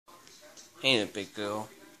Hey there, big girl.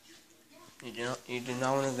 You do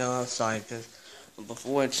not want to go outside just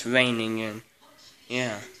before it's raining and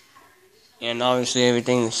yeah. And obviously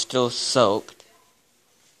everything is still soaked.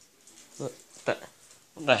 What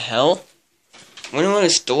the hell? When was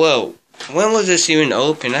this door? When was this even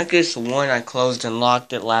open? I guess one I closed and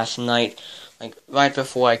locked it last night, like right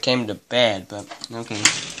before I came to bed. But okay,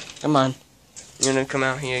 come on. You gonna come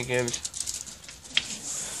out here, Gibbs?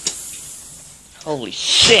 Holy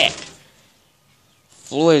shit!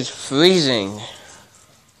 Floor is freezing.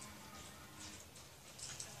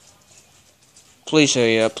 Please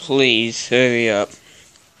hurry up. Please hurry up.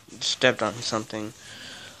 Stepped on something.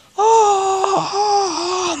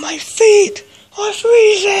 Oh, my feet are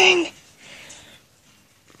freezing.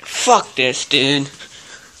 Fuck this, dude.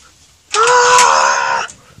 Ah!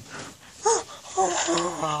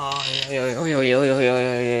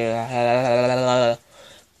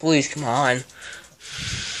 Please, come on.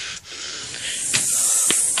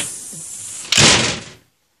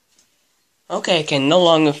 Okay, I can no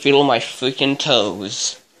longer feel my freaking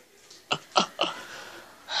toes.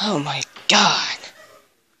 Oh my god.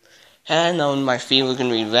 Had I known my feet were gonna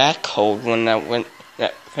be that cold when I went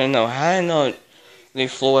had I known the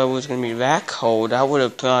floor was gonna be that cold, I would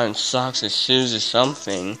have put on socks or shoes or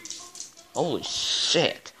something. Holy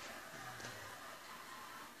shit.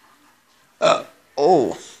 Oh.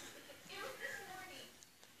 Oh,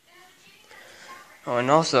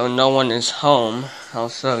 and also no one is home. I'll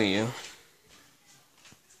show you.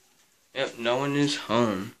 Yep, no one is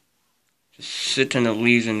home. Just sitting the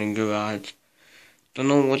leaves in the garage. Don't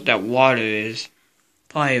know what that water is.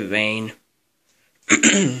 Probably rain.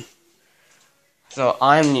 So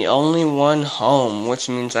I'm the only one home, which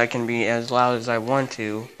means I can be as loud as I want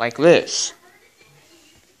to, like this.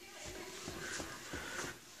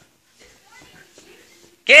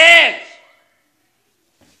 Get!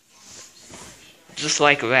 Just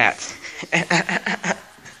like that.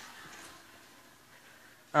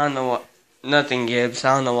 I don't know what. Nothing, Gibbs.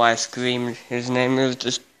 I don't know why I screamed. His name was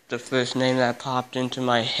just the first name that popped into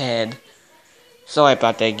my head. Sorry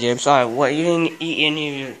about that, Gibbs. Sorry, what? You didn't eat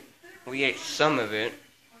any of it. We ate some of it.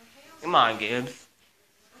 Come on, Gibbs.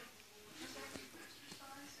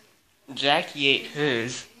 Jackie ate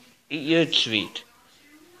hers. Eat your treat.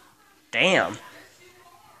 Damn.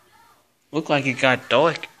 Looked like it got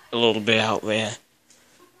dark a little bit out there.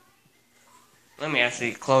 Let me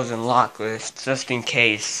actually close and lock this, just in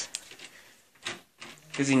case.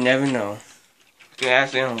 Because you never know. You can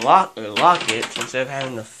actually unlock or lock it instead of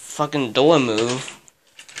having the fucking door move.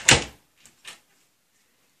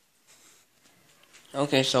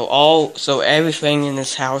 Okay, so everything in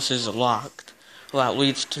this house is locked. Well, that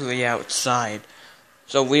leads to the outside.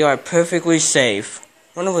 So we are perfectly safe.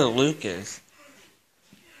 I wonder where Luke is.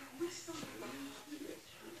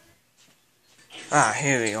 Ah,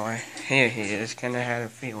 here we are. Here he is. Kinda had a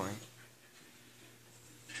feeling.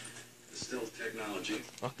 The stealth technology,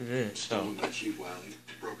 Fuck is this? stolen by Chief Wiley,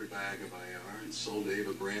 brokered by Agava IR, and sold to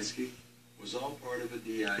Ava Bransky, was all part of a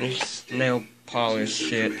DIA This sting. nail polish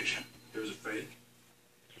shit. There was a fake.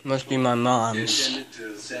 Must be my mom's. Intended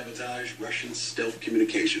to sabotage Russian stealth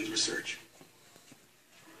communications research.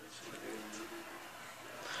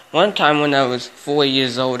 One time when I was 4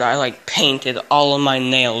 years old, I painted all of my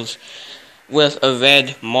nails with a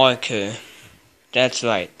red marker. That's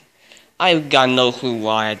right. I've got no clue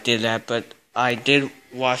why I did that, but I did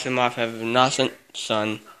wash them off as an innocent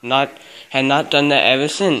son. Had not done that ever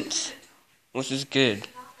since, which is good.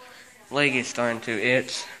 Leg is starting to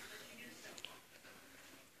itch.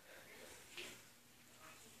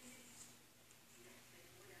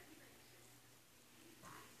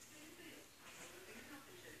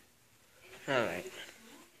 Alright.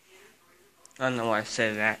 I don't know why I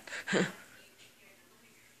said that.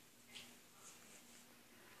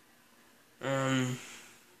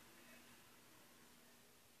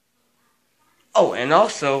 Oh, and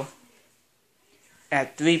also,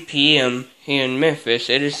 at 3 p.m. here in Memphis,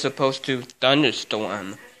 it is supposed to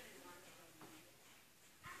thunderstorm.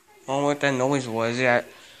 I don't know what that noise was. Yeah,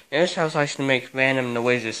 this house likes to make random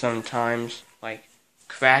noises sometimes, like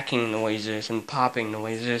cracking noises and popping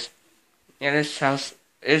noises. Yeah, this house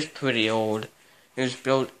is pretty old. It was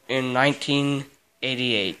built in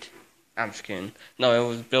 1988. I'm just kidding. No, it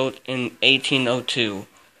was built in 1802.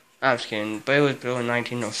 I'm just kidding, but it was built in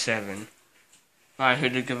 1907. I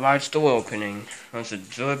heard the garage door opening. I was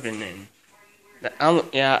absorbing.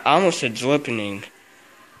 I almost said drippening.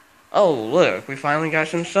 Oh, look, we finally got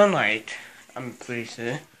some sunlight. I'm pretty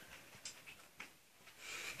sure.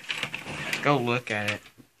 Go look at it.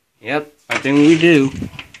 Yep, I think we do.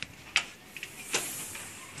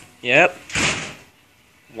 Yep.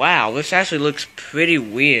 Wow, this actually looks pretty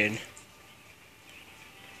weird.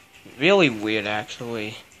 Really weird,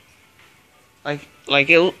 actually. Like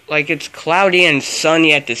it's cloudy and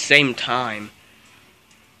sunny at the same time.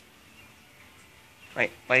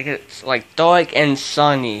 Like it's like dark and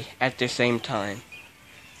sunny at the same time.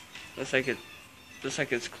 Looks like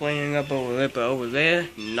it's cleaning up over there, but over there,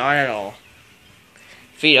 not at all.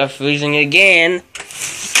 Feet are freezing again.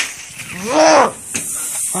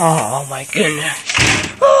 Oh my goodness.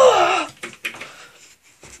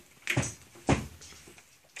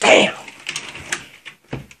 Damn.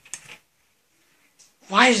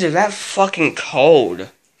 Why is it that fucking cold?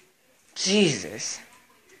 Jesus.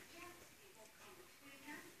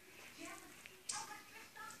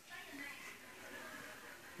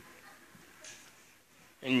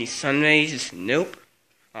 Any sun rays? Nope.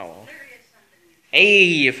 Oh well. Hey,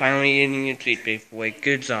 you're finally eating your treat, paperweight.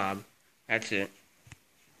 Good job. That's it.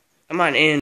 Come on in.